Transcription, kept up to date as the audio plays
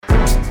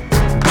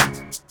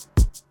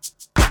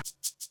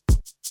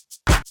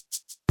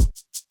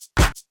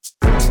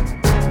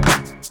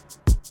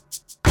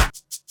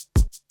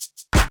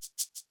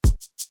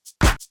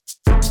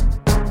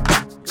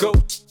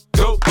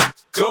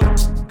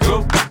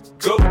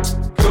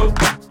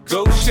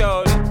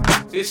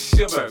it's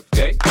your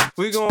birthday.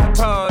 We gon'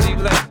 party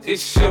like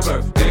it's your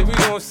birthday. We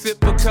gon' sip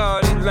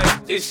Bacardi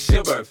like it's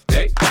your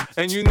birthday.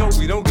 And you know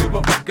we don't give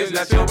a fuck, it's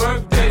not your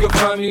birthday. You can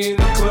find me in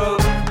the club,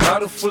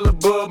 bottle full of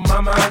bub.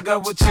 Mama, I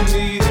got what you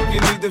need if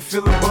you need to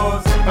feel the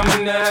buzz. I'm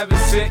into having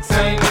sex,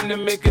 I ain't into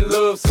making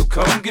love. So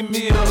come give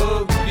me a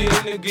hug if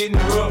you're into getting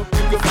rough.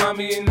 You can find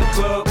me in the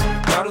club,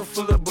 bottle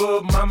full of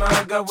bub. Mama,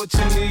 I got what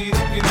you need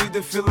if you need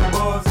to feel the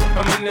buzz.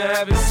 I'm into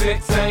having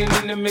sex, I ain't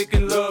into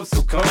making love.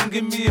 So come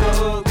give me a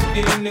hug if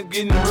you're into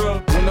getting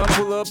rough. When I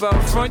pull up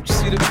out front, you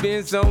see the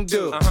Benz on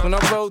dub. When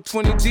I roll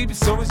 20 deep,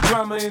 it's always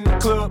drama in the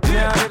club.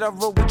 Now that I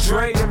roll with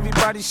Dre,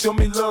 everybody show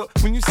me love.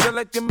 When you sell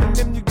like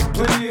Eminem, you get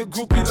plenty of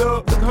groupie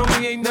love. Look,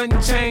 homie, ain't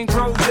nothing changed.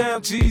 Roll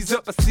down, G's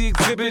up. I see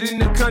exhibit in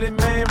the cutting,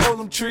 man. Roll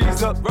them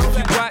trees up. If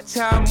you watch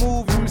how I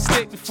move, you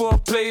mistake before I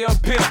play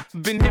up here.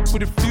 Been hit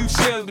with a few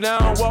shells, but I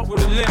don't walk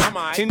with a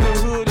limp. In the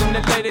hood, in the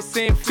LA, they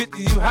saying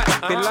 50, you hot.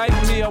 They like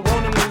me, I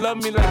want them to love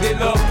me like they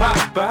love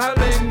pop. But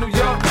holla in New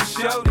York,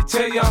 for show, they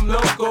tell you I'm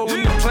local.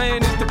 When the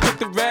plan is to put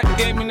the rap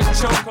game in the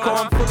choke.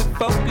 I'm fully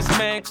focused,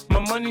 man. My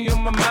money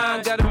on my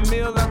mind, got a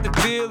meal out the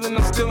deal, and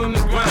I'm still in the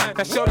grind.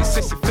 Now shorty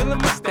says she feeling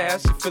my style,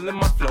 she feeling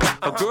my flow.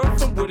 A girl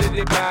from Wooded,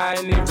 they buy,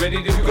 and they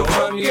ready to go.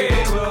 Find me in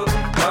the club,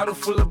 bottle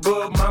full of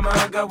bub. Mama,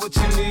 I got what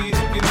you need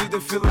if you need to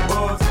feel the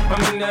buzz.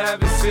 I'm into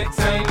having sex,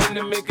 I ain't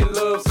into making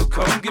love. So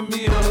come give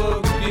me a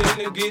hug if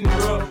you're into getting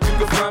rough. You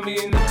can find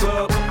me in the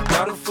club,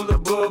 bottle full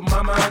of bub.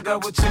 Mama, I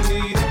got what you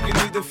need if you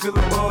need to feel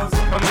the buzz.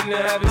 I'm into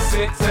having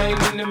sex, I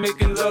ain't into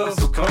making love.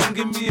 So come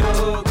give me a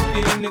hug if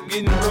you're into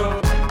getting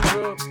rough.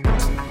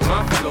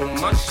 My flow,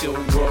 my show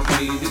brought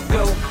me to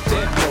go.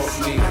 That brought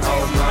me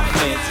all my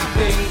fancy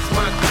things.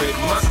 My crib,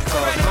 my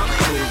car, my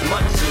clothes,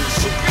 my shoes.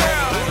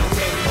 Girl,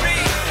 me,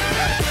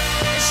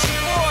 it's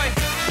your boy,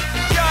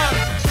 Young.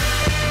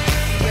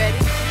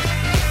 Ready?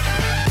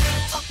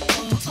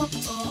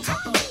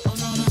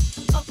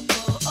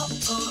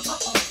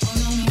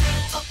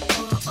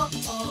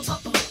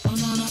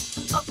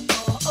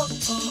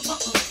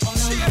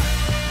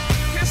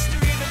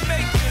 History in the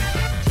making,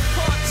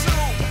 part 2.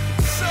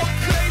 So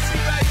crazy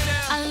right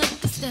now. I look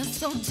at this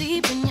so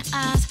deep in your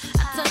eyes.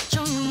 I touch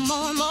on you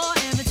more and more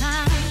every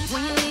time.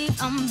 When you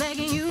leave, I'm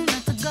begging you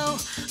not to go.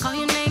 Call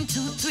your name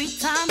 2-3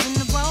 times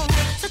in a row.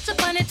 Such a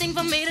funny thing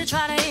for me to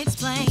try to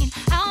explain.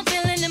 How I'm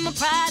feeling and my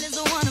pride is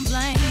the one to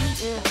blame.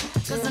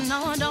 Cause I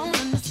know I don't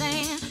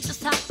understand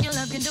just how your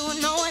love can do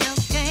it, no one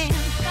else can.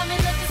 Got me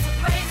looking so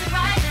crazy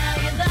right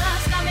now. Your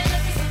love got me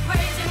looking so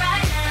crazy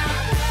right now.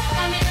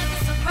 Got me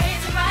looking so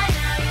crazy right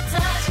now. Your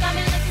touch got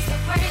me looking so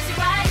crazy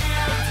right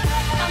now.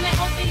 Got me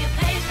hoping you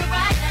page me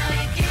right now.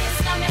 Your kiss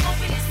got me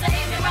hoping you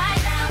save me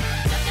right now.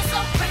 Looking so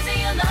crazy,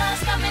 your love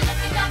got me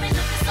looking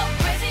so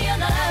crazy, your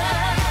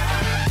love.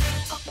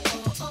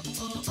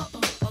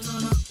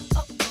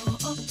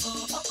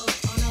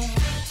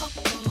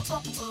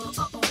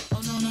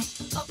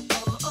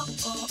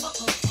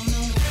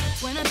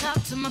 When I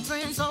talk to my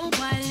friends so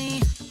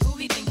quietly, who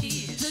he think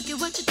he is? Look at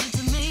what you did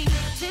to me.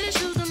 Fitted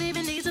shoes don't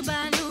even need to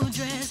buy a new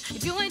dress.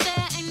 If you ain't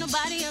there, ain't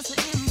nobody else to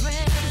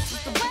impress.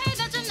 It's the way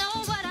that you know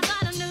what I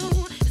thought I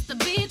knew. It's the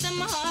beat that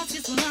my heart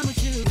gets when I'm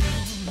with you.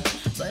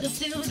 But I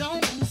still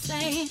don't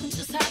understand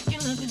just how you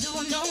look and do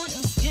what no one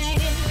else can.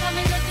 Got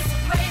me looking so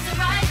crazy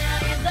right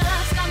now. Your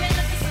love's got me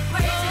looking so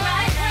crazy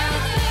right now.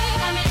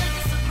 Got me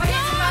looking so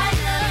crazy right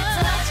now. Your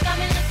touch got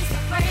me looking so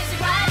crazy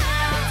right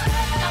now.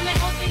 Got me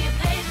hoping you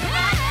page me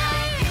right now.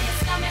 Your kiss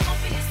got me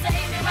hoping you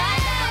save me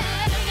right now.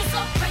 Looking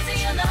so crazy,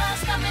 your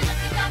love's got me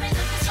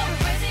looking so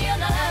crazy, your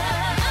love.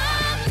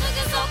 I'm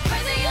looking so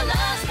crazy, your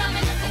love's got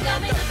me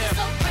looking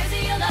so crazy,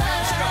 your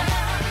love.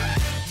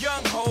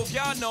 Young Hov,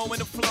 y'all know when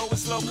the flow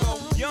is loco.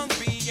 Young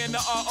B and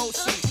the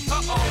ROC.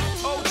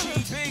 OG,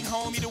 big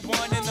homie, the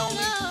one and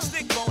only.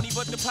 Stick bony,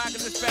 but the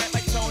pockets is fat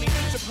like Tony.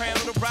 Soprano,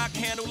 the rock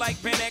handle like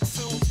Ben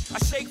X2. I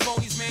shake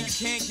phonies, man, you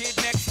can't get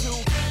next to.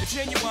 The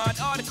genuine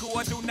article,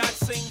 I do not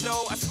sing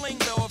though. I sling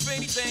though, if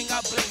anything, I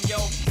bling yo.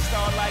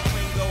 Star like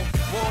Ringo,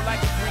 war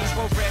like a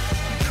Greensboro wreck.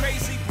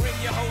 Crazy, bring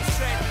your whole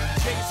set.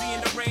 Jay-Z in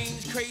the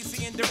range,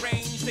 crazy in the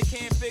range. They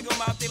can't figure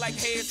him out, they like,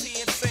 hey, is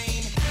he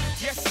insane?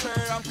 Yes, sir,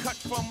 I'm cut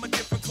from a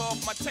different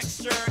cloth. My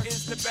texture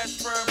is the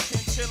best firm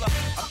chinchilla.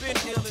 I've been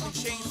iller than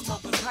chain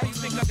smokers. How you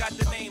think I got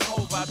the name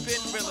over? I've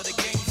been realer, the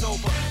game's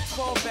over.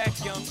 Fall back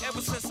young, ever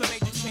since I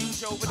made the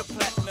change over to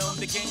platinum.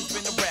 The game's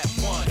been a rap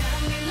one.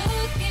 Got me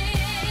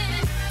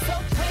looking so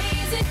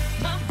crazy,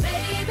 my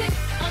baby.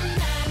 I'm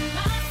not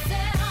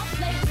myself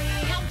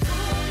lately. I'm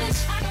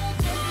foolish. I don't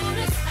do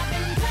this. I've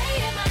been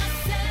playing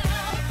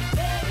myself,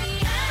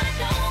 baby. I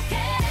don't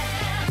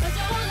care. 'Cause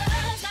your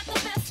love's got the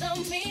best of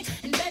me,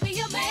 and baby,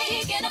 you're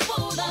making a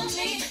fool of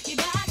me. You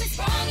got me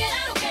strong, and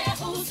I don't care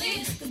who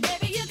sees. 'Cause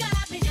baby, you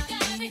got me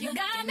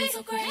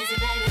so crazy,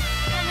 baby.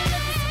 Got me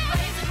looking so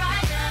crazy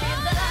right now. Your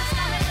love's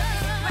got me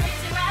looking so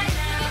crazy right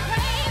now.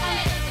 Got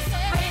me looking so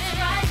crazy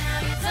right now.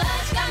 Your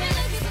touch got me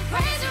looking so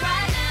crazy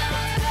right now.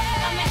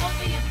 Got me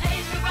hoping you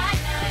page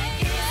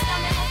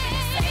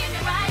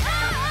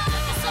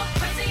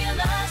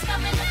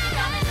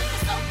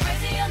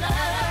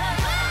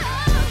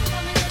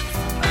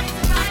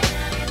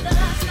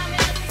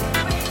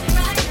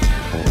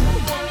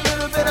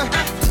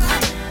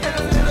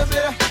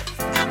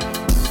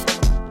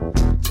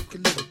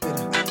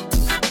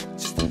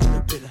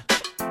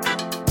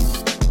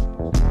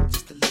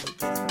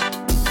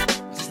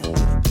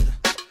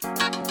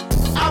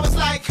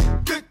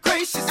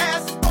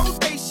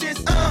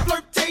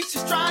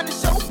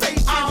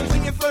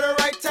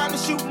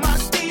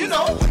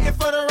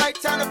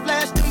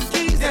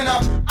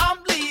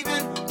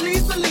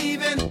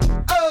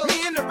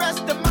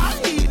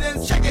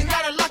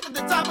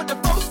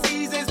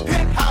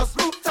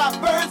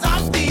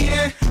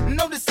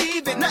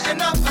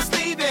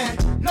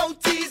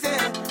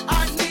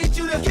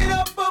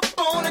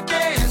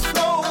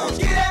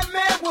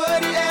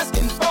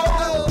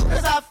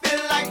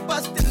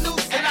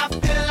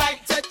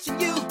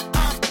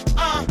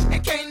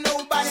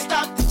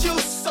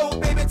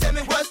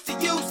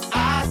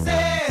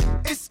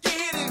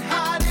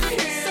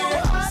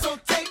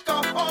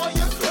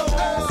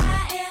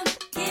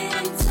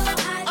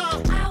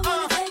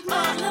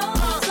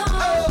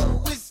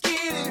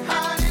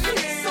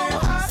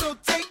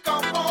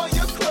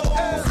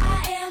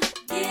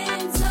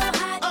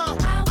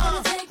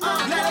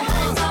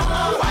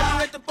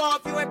bar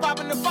if you ain't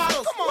popping the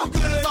bottles. Come on, what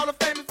good is all the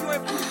fame if you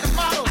ain't fooling the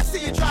models? I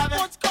see you driving,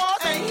 sports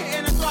cars, ain't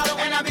hitting the throttle.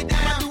 And I be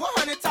down, do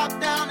 100 top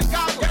down and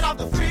goggles. Get off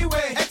the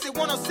freeway, exit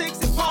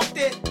 106 and parked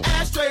it.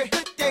 Ashtray,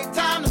 good day,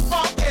 time to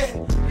spark it.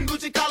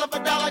 Gucci collar for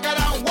dollar, got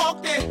out and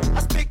walked it. I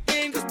speak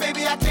in, cause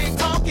baby I can't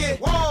talk it.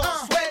 Whoa,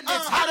 sweating,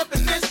 it's hot up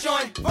in this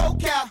joint.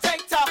 Vocal,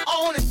 tank top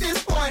on at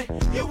this point.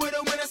 You with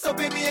a winner, so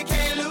baby you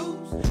can't lose.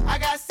 I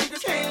got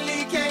secrets, can't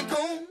leave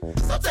Cancun.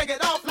 So take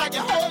it off like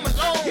you're home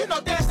alone. You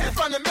know dancing in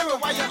front of the mirror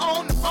while you're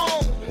on the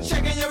phone.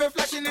 Checking your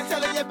reflection and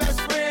telling your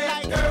best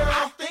friend, like, girl,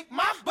 I think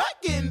my butt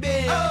getting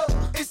big. Oh,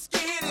 it's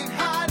getting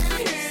hot in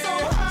here. So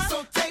hot.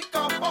 So take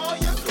off all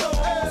your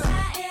clothes.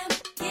 I am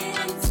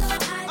getting so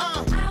hot.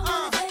 I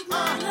wanna take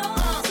my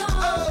clothes off.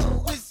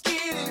 Oh, it's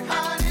getting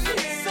hot in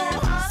here. So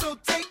hot. So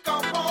take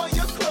off all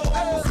your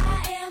clothes. I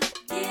am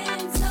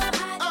getting so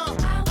hot.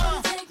 I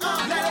wanna take my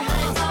Let it clothes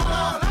hang off.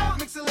 all out.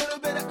 Mix a little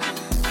bit of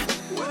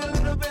with a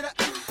little bit of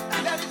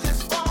let it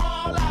just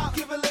fall out.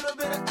 Give a little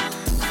bit of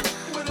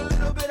with a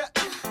little bit of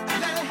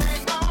let it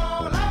hang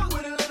all out.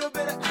 With a little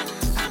bit of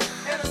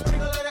and a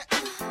sprinkle of that.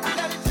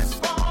 Let it just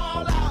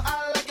fall out.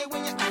 I like it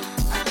when you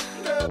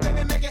girl,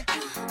 baby, make it.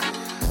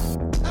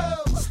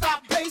 Oh,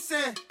 stop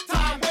pacing,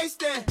 time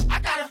wasting. I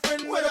got a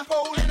friend with a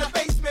pole in the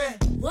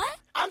basement. What?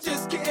 I'm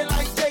just kidding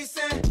like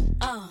Jason.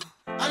 Oh.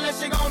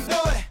 Unless you gon' do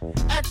it.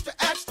 Extra,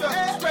 extra,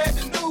 spread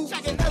the news.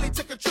 Jack and Nelly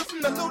took a trip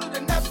from the Luda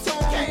to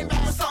Neptune. Came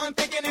back with something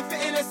thinking it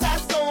fit in his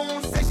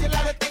costume. Say she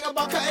let her think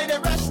about cutting the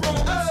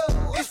restroom.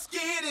 Oh, it's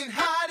getting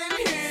hot in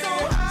here.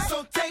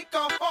 So take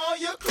off all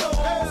your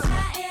clothes.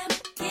 I am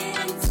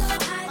getting so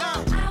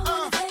hot. I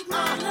wanna take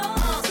my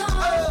clothes off.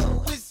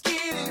 Oh, it's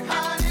getting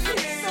hot in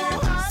here.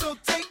 So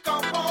take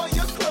off all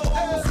your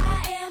clothes. I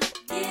am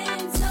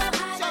getting so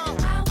hot.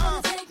 I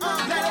wanna take my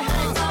Let it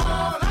hang clothes off.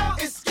 all out.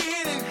 It's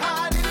getting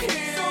hot in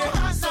here.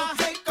 So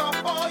take off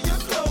all your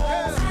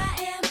clothes. I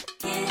am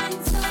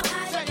getting so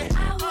hot.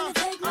 I wanna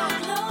take my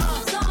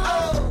clothes off.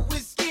 Oh,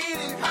 it's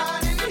getting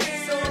hot in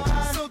here.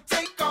 So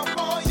take off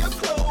all your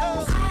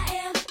clothes. I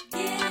am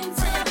getting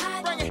so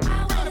hot. Bring it, I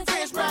wanna bring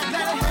take it, my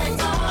let it hang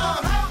clothes all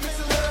off. out. Mix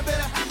a little bit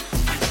of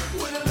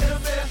with a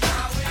little bit of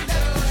how we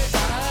do it.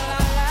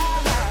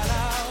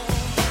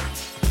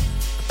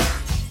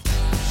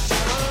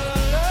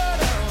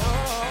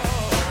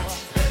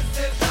 This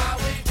is how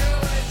we do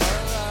it.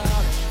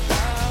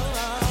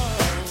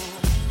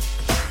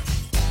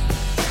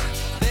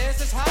 This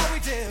is how we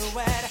do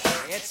it.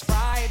 It's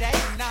Friday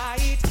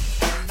night,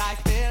 and I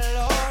feel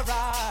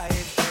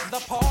alright.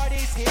 The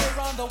party's here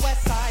on the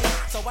west side,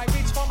 so I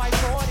reach for my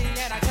 40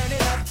 and I turn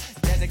it up.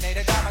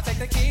 Designated driver, take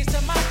the keys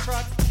to my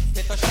truck.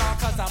 Hit the shop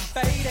cause I'm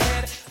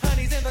faded.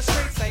 Honey's in the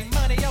streets, say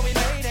money, yo, we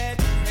made it.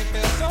 It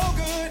feels so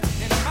good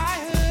in my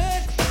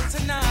hood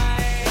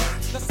tonight.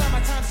 The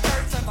summertime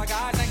skirts and the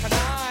guys ain't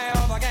canine.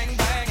 All the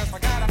gangbangers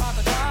forgot about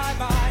the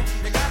drive-by.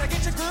 You gotta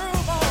get your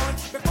groove on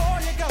before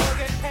you go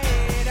get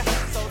paid.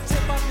 So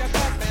tip up your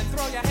cup and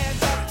throw your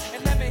hands up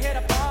and let me hear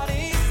the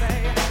party say,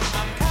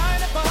 I'm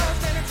kinda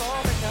buzzed and it's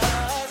all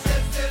because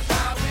This is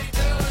how we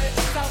do it.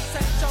 South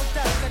Central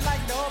does it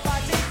like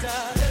nobody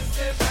does. This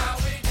is how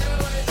we do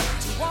it.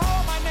 To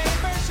all my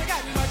neighbors, you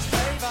got much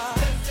flavor.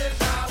 This is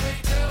how we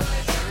do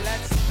it.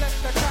 Let's flip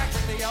the track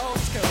with the old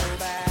school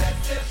band.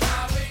 This is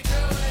how we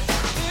do it.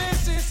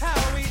 This is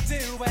how we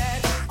do it.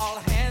 All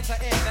hands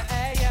are in the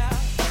air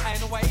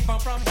and wave 'em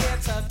from here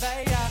to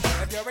there.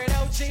 If you're an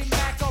OG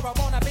Mac or a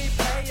wannabe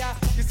player,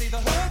 you see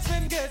the hood's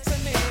been good to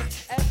me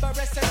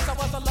ever since I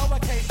was a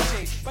lowercase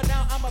G. But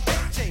now I'm a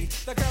big G.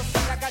 The girls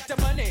see I got the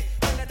money,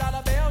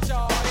 $100 bills,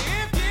 y'all.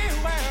 If you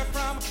were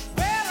from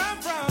where I'm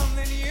from,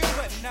 then you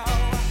would know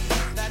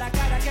that I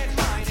gotta get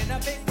mine in a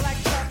big black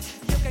truck.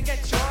 You can get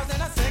yours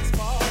in a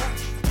 6-4.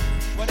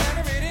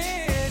 Whatever it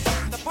is,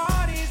 the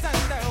party's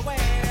underway.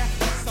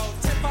 So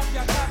tip up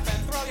your cup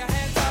and throw your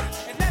hands up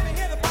and let me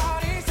hear the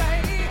party say,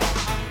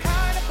 I'm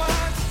kinda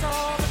buzzed, it's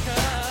all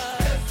because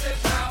This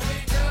is how we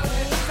do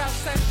it. South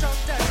Central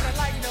does it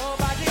like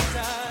nobody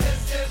does.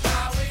 This is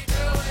how we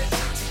do it.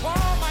 To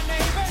all my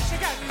neighbors, you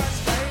got much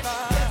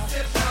flavor. This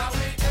is how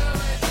we do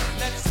it.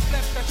 Let's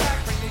flip the track,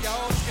 bring the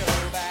old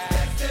school back.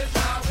 This is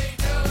how we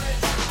do it.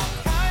 I'm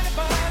kinda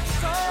buzzed,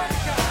 it's all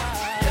because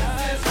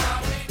This is how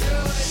we do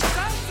it.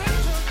 South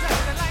Central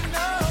does it like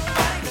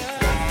nobody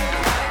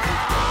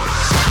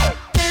does.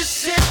 This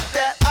is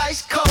that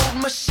ice cold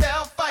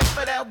Michelle fight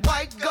for that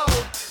white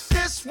gold.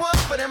 This one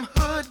for them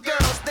hood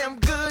girls, them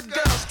good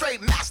girls,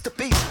 straight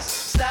masterpieces.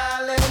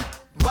 Styling,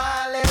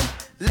 wildin',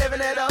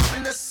 living it up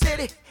in the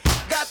city.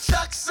 Got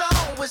Chuck's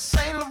on with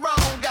Saint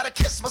Laurent. Gotta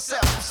kiss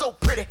myself, I'm so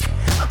pretty.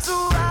 I'm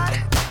too hot.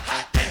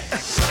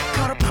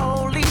 Call the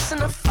police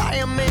and the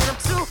fireman. I'm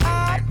too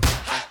hot.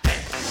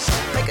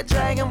 Make a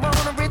dragon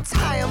wanna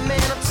retire,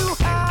 man. I'm too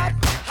hot.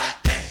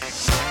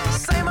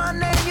 Say my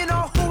name, you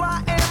know who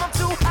I am. I'm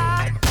too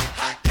hot.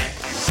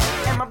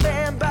 And my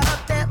band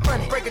bought that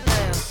money. Break it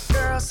down.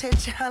 Girls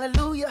hit you,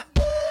 hallelujah.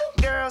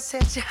 Girls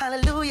hit you,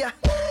 hallelujah.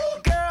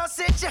 Girls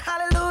hit you,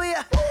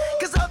 hallelujah.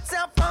 Cause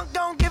Uptown Funk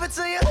don't give it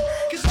to you.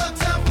 Cause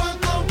Uptown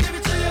Funk don't give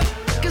it to you.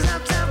 Cause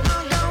Uptown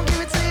Funk don't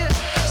give it to you.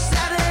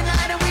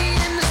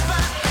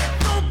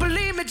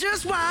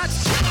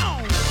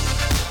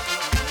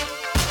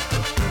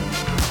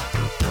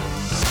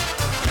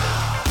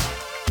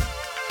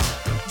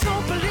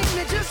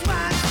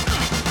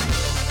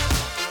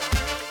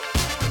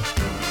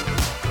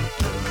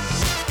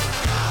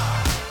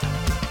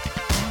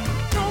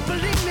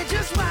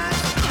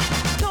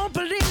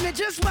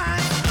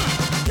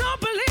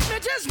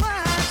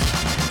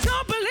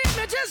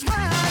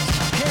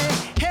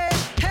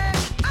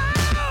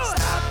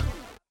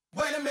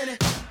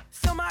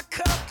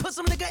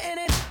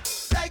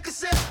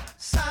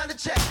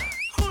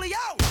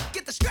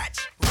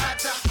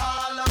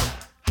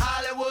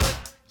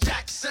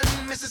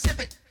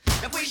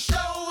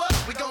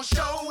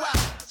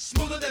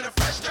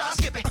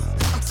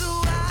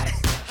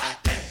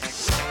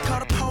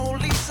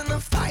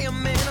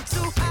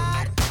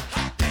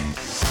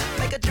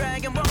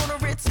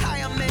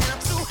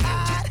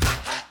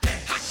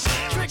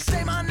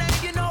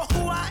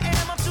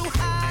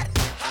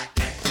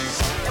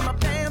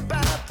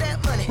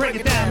 it. Break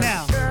it down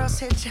now. Girls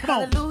hit you Come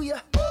on.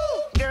 hallelujah.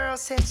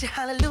 Girls hit you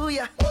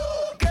hallelujah.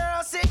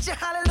 Girls hit you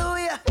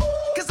hallelujah.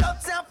 Cause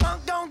Uptown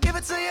Funk don't give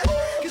it to you.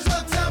 Cause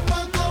Uptown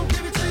Funk don't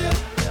give it to you.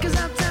 Cause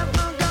Uptown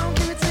Funk don't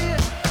give it to you.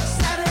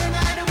 Saturday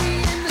night and we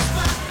in the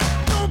spot.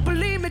 Don't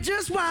believe me,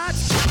 just watch.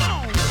 Come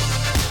on.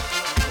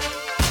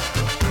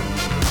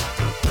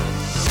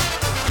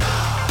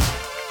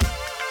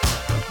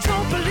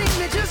 Don't believe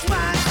me, just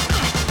watch.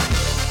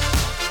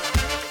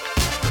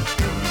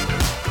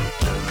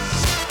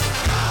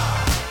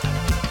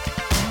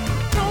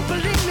 Don't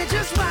believe me,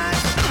 just watch.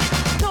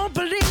 Don't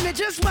believe me,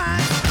 just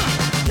watch.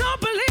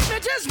 Don't believe me,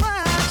 just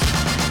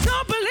watch.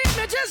 Don't believe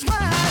me, just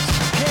watch.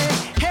 Hey,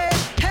 hey,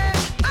 hey,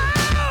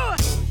 oh!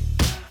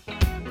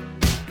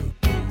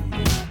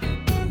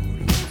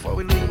 Before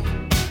we leave,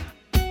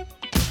 let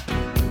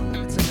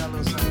me tell y'all a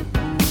little something.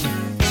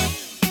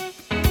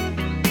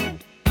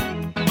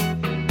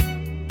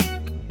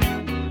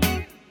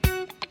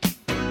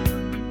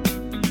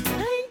 I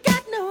ain't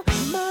got no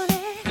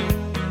money.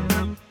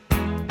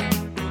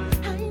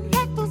 I ain't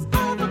like those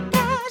other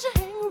guys you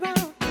hang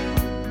around.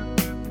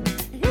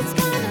 It's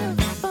kinda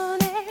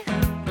funny,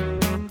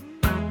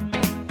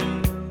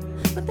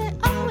 but they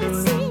always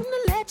seem to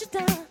let you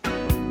down.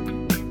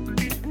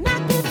 And I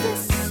get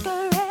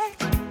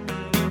discouraged,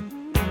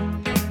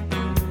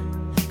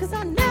 'cause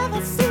I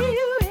never see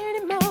you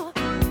anymore.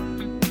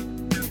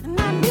 And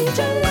I need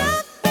your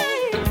love,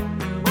 babe.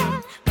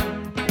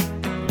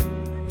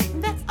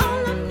 That's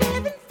all I'm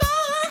living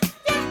for,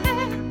 yeah.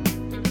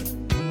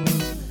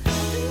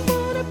 Didn't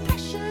wanna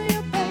pressure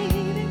you,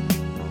 baby,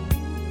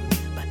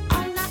 but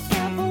all I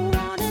ever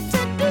wanted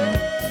to do,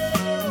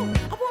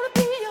 I wanna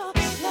be your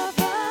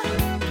lover.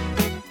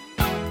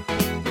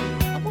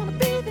 I wanna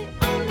be the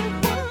only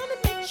one that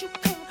makes you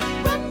come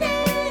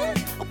running.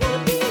 I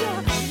wanna be your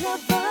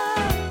lover.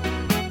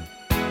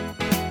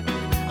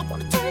 I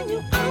wanna turn you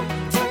on,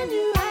 turn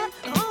you out,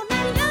 all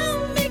night long,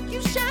 make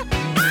you shine.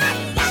 I'm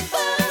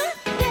lover,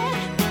 yeah.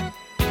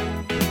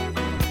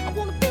 I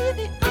wanna be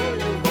the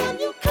only one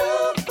you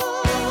come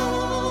for.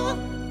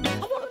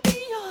 I wanna be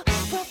your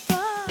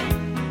brother.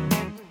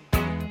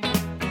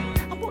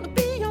 I wanna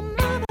be your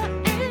mother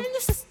and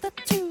your sister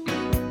too.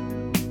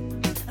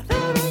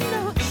 There ain't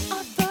no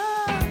other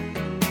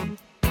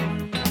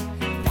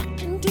that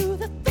can do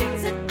the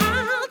things that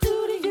I'll do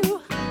to you.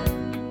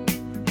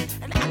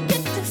 And I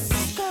get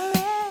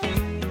discouraged,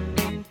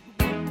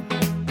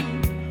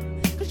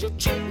 'cause you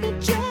treat me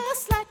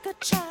just like a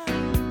child.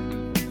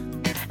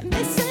 And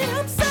they say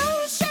I'm so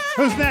shy.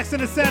 Who's next in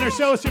the center?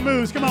 Show us your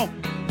moves. Come on.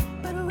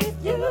 But with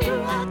you,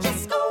 I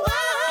just go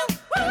wild.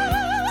 I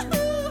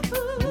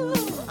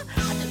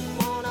didn't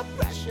wanna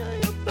pressure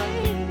you,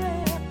 baby.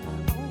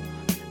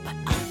 But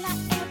all I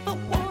ever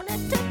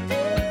wanted to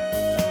do,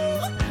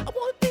 I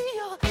wanna be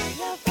your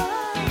lover.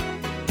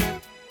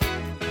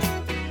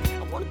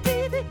 I wanna be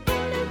the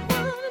only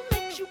one that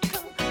makes you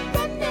come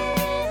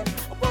running.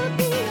 I wanna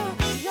be your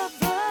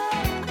lover.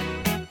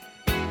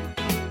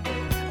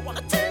 I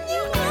wanna turn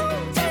you on,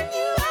 turn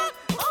you out,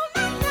 all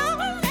night long,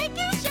 make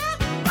you shout.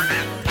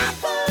 I'm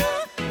lover,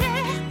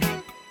 yeah.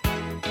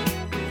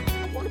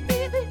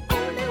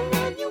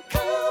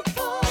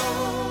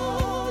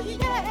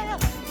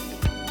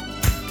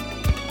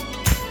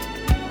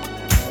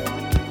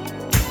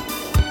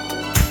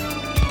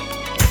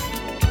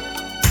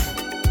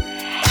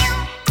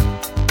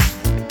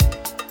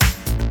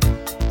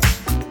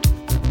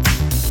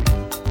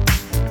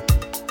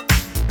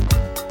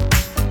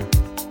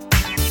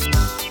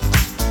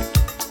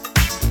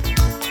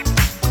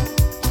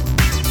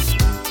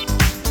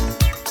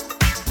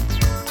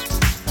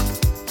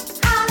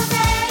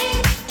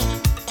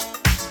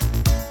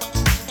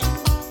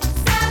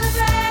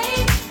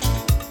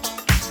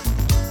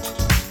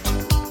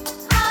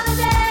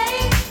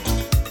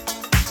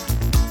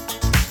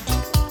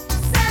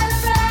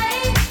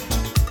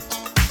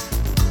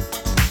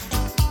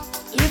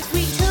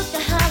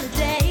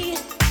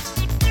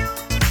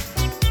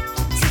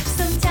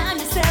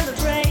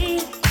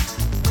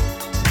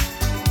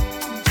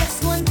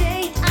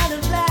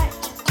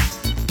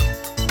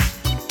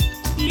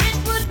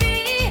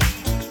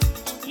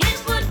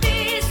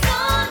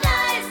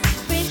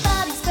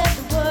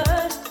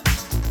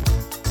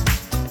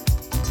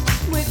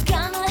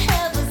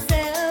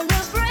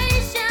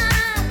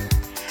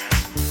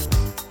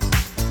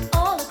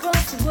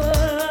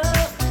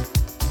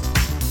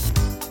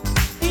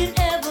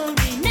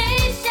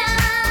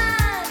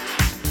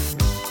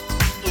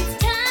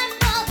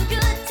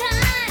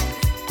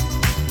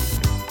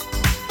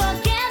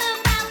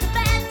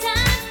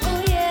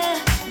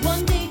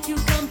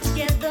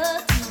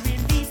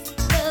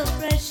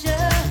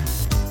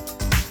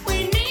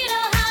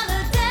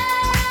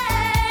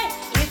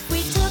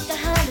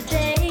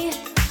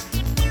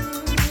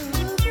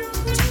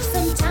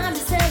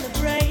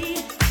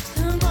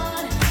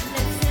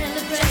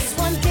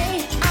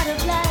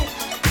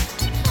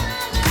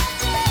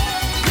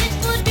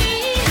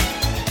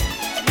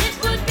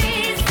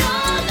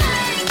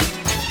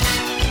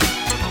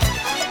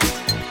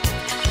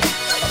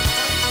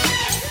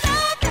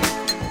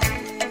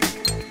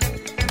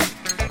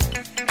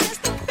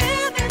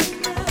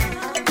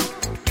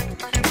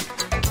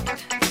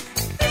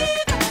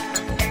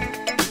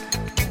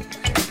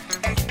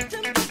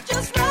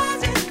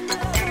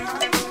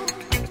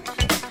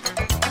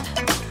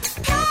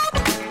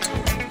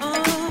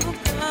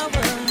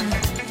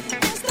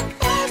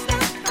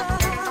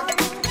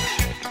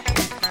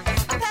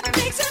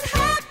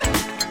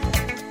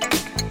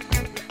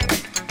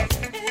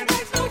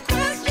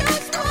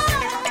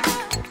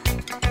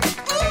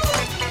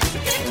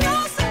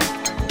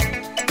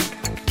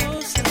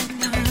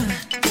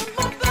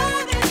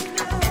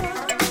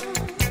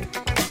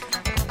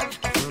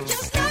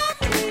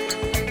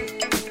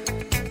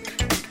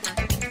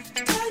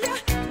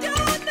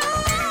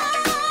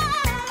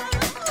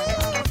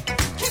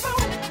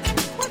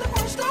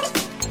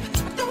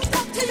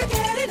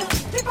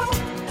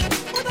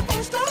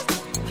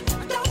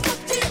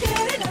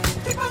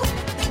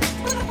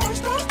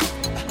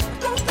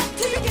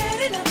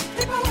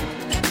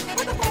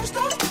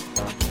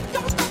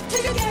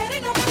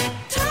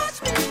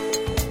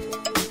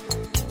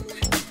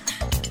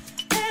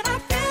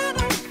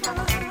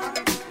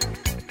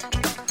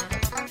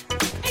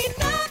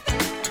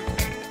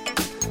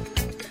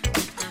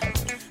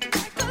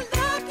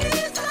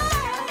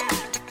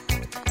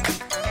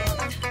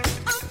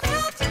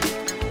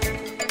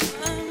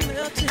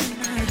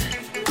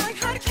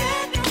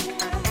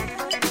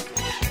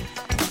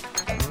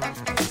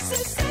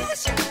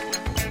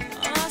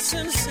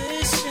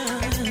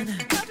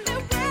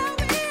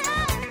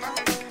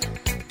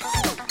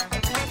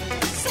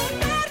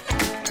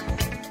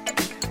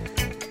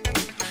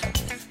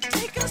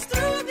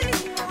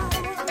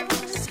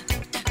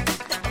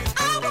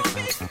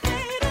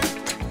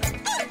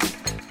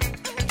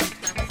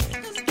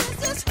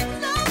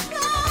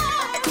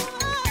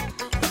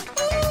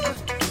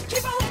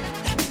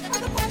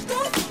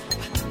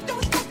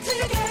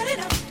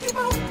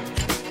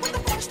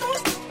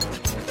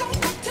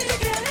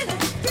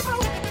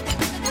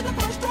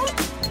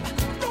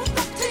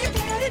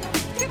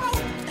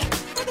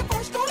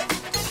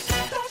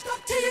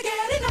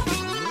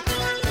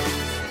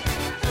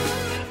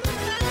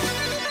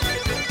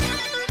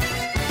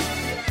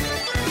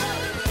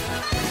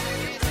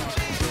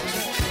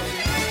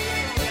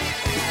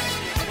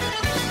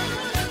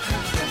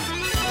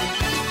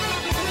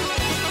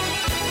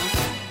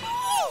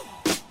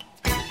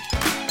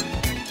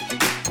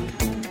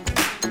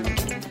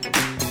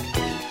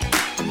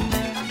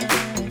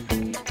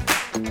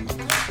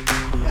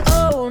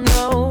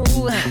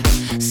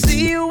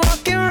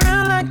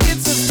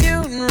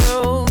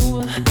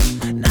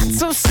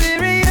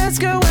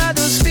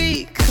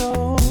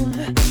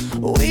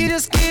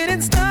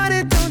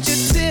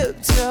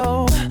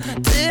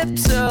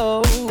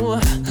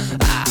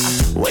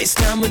 waste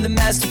time with the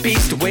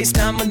masterpiece, to waste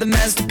time with the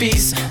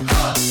masterpiece.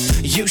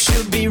 You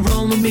should be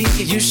rolling me,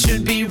 you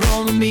should be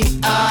rolling me.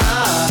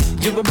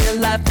 You're a real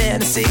life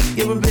fantasy,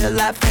 you're a real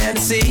life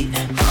fantasy.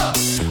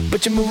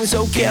 But you're moving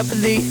so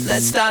carefully,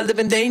 let's start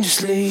living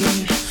dangerously.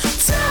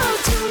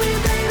 Talk to me,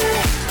 baby.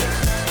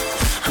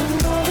 I'm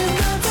rolling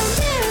up on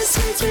this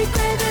sweet, sweet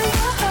baby.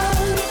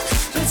 Whoa.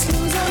 Let's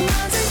lose our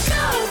minds and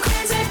go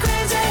crazy,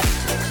 crazy.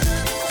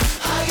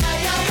 Ay,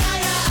 ay, ay,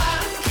 ay,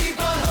 ay. Keep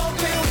on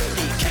hoping we'll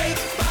be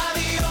cake by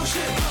the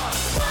ocean.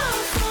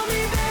 Walk for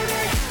me,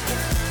 baby.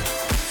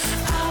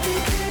 I'll be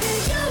pretty,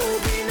 you'll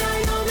be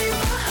Naomi.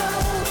 Whoa.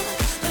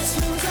 Let's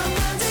lose our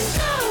minds and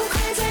go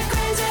crazy,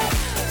 crazy.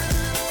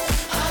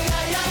 Ay,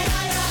 ay, ay,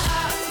 ay,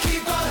 ay.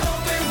 Keep on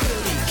hoping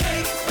we'll be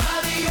cake by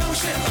the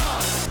ocean.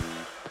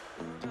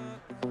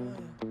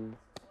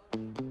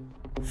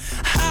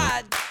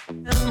 Hot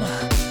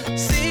damn.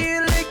 See you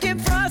licking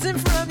frozen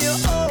from your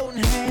own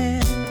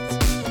hands.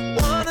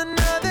 Want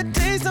another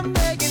taste? I'm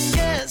begging,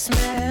 yes,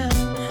 ma'am.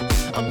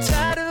 I'm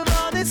tired of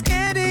all this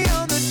candy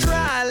on the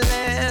dry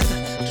land,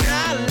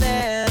 dry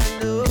land.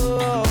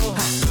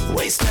 Oh,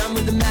 waste time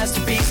with the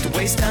masterpiece, to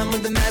waste time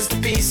with the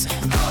masterpiece.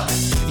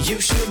 You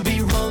should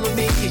be rolling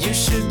me, you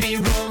should be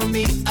rolling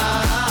me.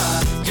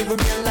 You're a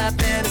real life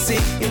fantasy,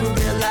 you're a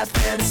real life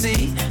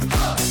fantasy.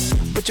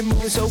 But you're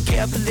moving so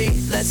carefully,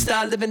 let's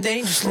start living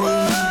dangerously.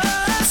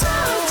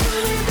 Talk to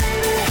me,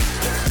 baby.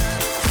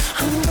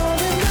 I'm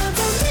rolling up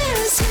on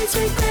this sweet,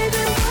 sweet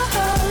baby.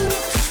 Whoa.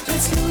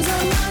 Let's lose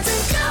our minds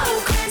and go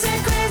crazy,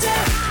 crazy.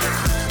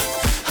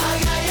 Ay,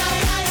 ay, ay,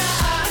 ay,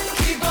 ay.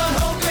 Keep on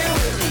hoping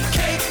we'll be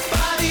cake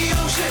by the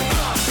ocean.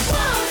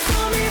 Walk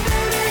for me,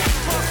 baby.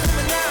 Walk for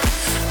me now.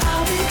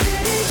 I'll be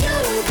pretty,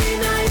 you'll be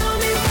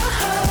Naomi.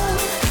 Whoa.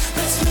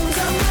 Let's lose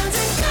our minds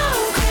and go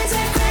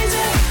crazy,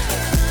 crazy.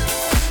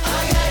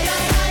 Ay, ay,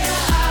 ay, ay,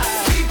 ay.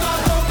 Keep on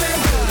hoping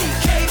we'll be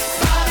cake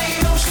by the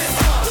ocean.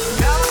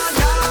 No,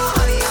 no,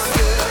 honey, I'm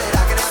good.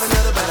 I could have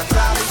another, but I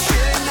probably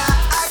should not.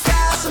 I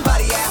got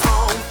somebody at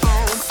home.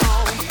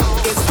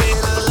 It's been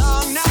a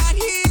long night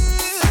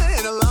here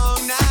and a long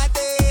night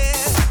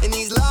there, and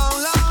these long,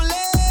 long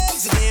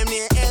legs are damn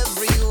near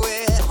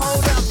everywhere.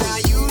 Hold up, now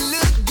you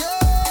look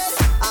good.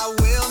 I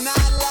will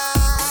not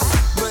lie,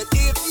 but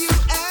if you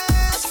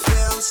ask,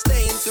 well, I'm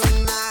staying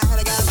tonight.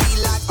 I gotta be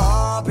like,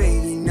 oh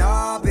baby,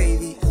 no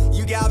baby,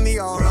 you got me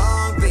all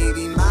wrong,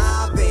 baby.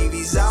 My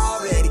baby's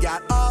already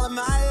got all of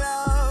my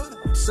love.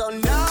 So no,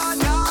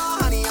 no,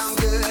 honey, I'm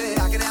good.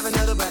 I could have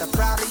another, but I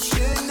probably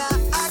should not.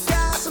 I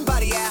got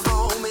somebody at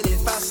home, and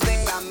if I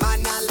stay, I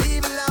might not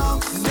leave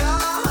alone. No,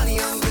 honey,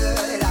 I'm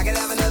good. I could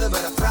have another,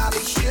 but I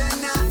probably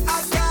should not.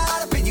 I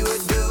gotta bid you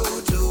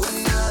adieu to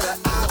another.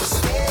 I will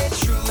stay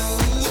true.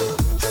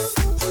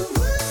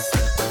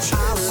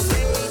 I will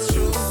stay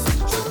true.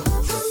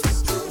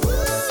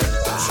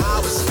 I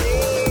will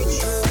stay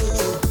true.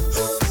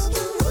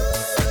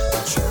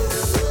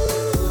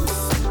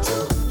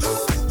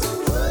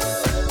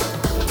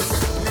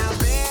 Now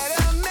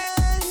better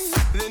men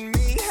than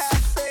me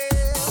have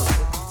failed,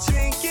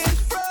 drinking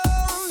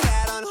from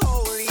that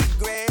unholy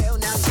grail.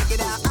 Now check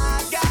it out, I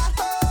got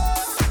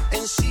her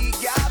and she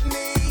got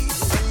me,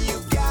 and you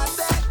got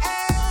that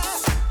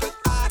ass, but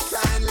I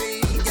can't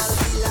leave. Gotta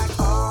be like,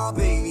 oh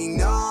baby,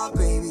 no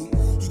baby,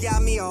 you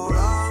got me all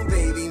wrong,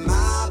 baby.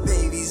 My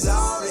baby's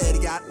already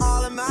got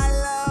all of my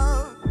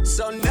love.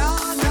 So no,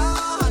 no,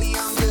 honey,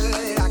 I'm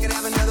good. I could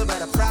have another,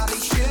 but I probably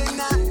should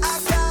not. I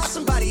got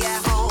somebody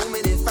at home,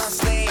 and if I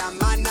stay, I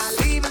might not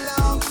leave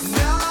alone.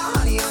 No,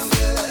 honey, I'm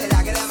good.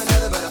 I could have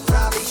another, but I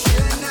probably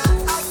should not.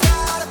 I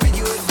gotta bid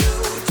you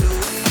adieu to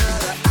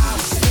another. I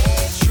will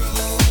stay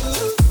true.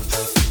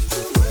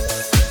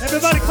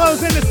 Everybody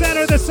close in the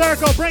center of the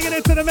circle. Bring it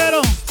into the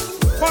middle.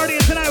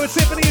 Partying tonight with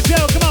Tiffany and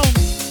Joe. Come on.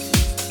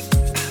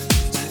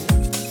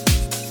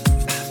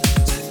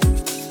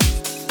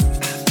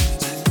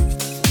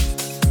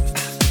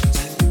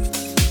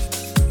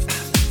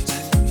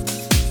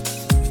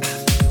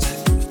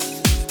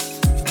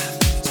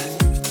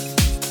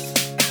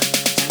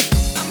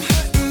 I'm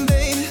hurting,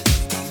 baby.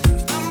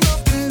 I'm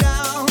broken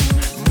down.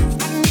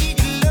 I need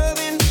your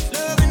loving,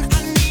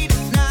 I need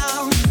it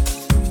now.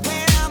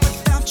 When I'm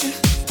without you,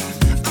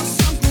 I'm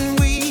something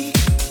weak.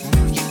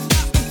 You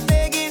got me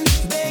begging,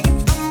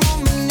 I'm on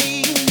my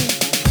knees.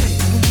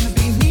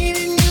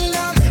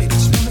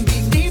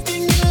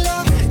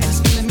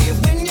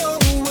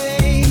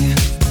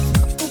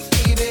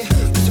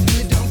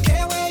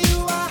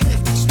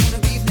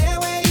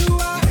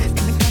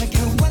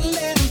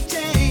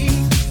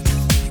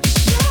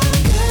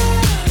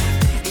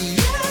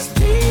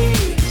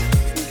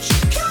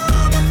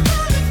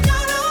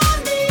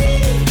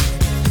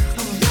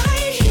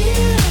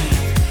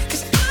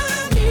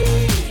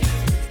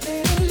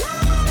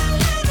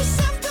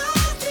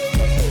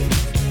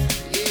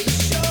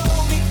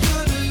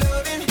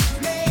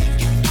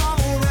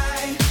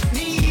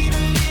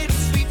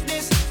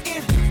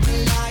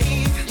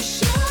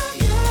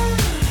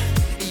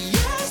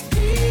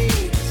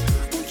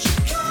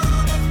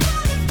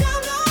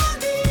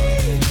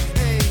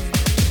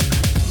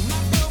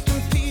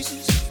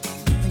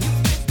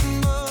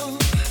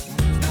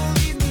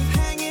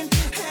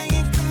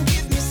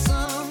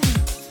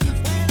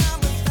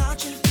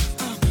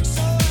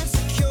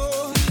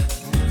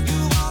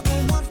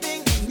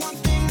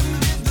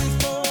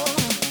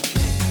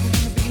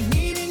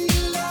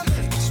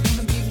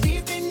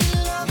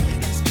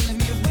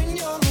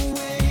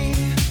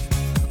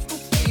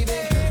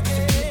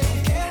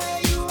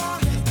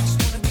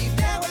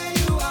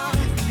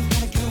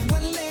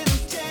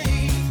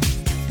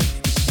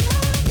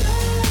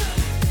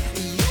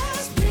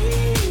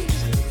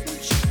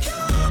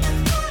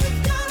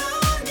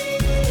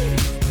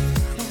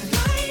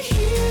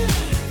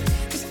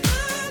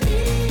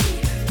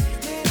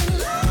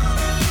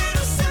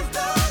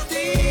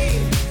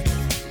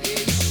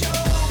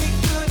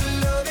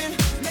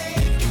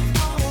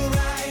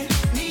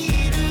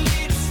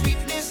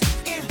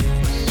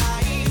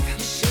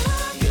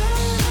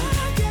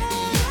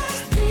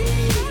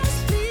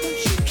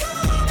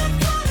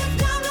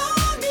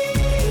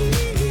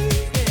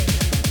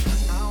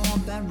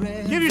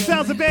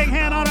 yourselves a big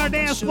hand on our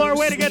dance floor.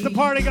 Way to get the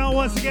party going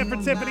once again for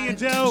Tiffany and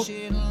Joe.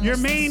 Your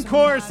main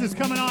course is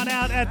coming on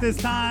out at this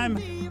time.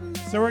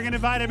 So we're going to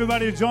invite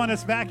everybody to join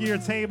us back at your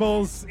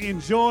tables.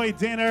 Enjoy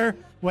dinner.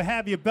 We'll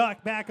have you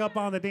back up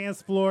on the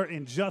dance floor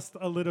in just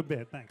a little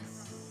bit.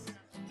 Thanks.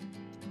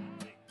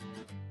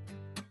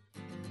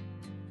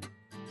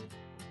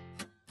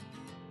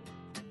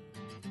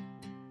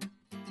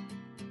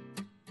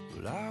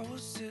 Well, I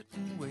was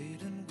sitting,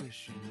 waiting,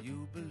 wishing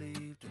you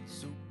believed in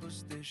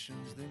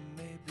superstitions. Then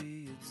maybe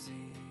you'd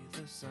see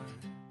the signs.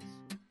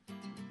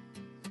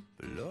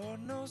 But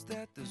Lord knows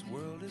that this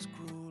world is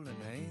cruel, and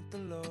I ain't the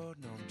Lord,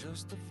 no, I'm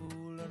just a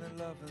fool. And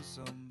loving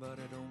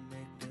somebody don't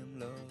make them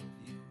love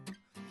you.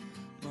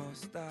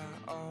 Must I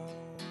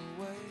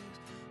always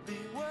be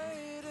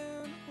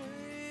waiting,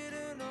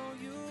 waiting on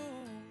you?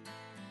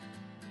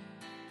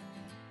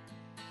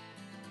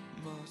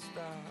 Must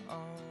I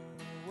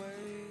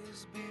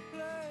always be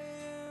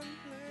playing,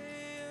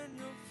 playing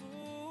your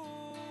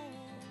fool?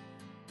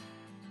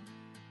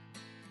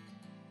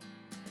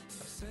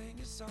 I sang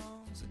your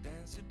songs, I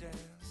danced your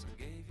dance, I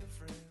gave your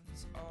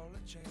friends all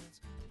a chance.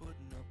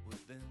 Putting up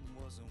with them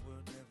wasn't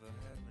worth never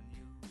having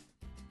you.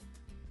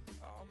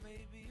 Or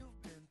maybe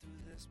you've been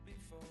through this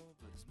before,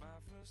 but it's my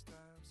first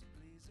time.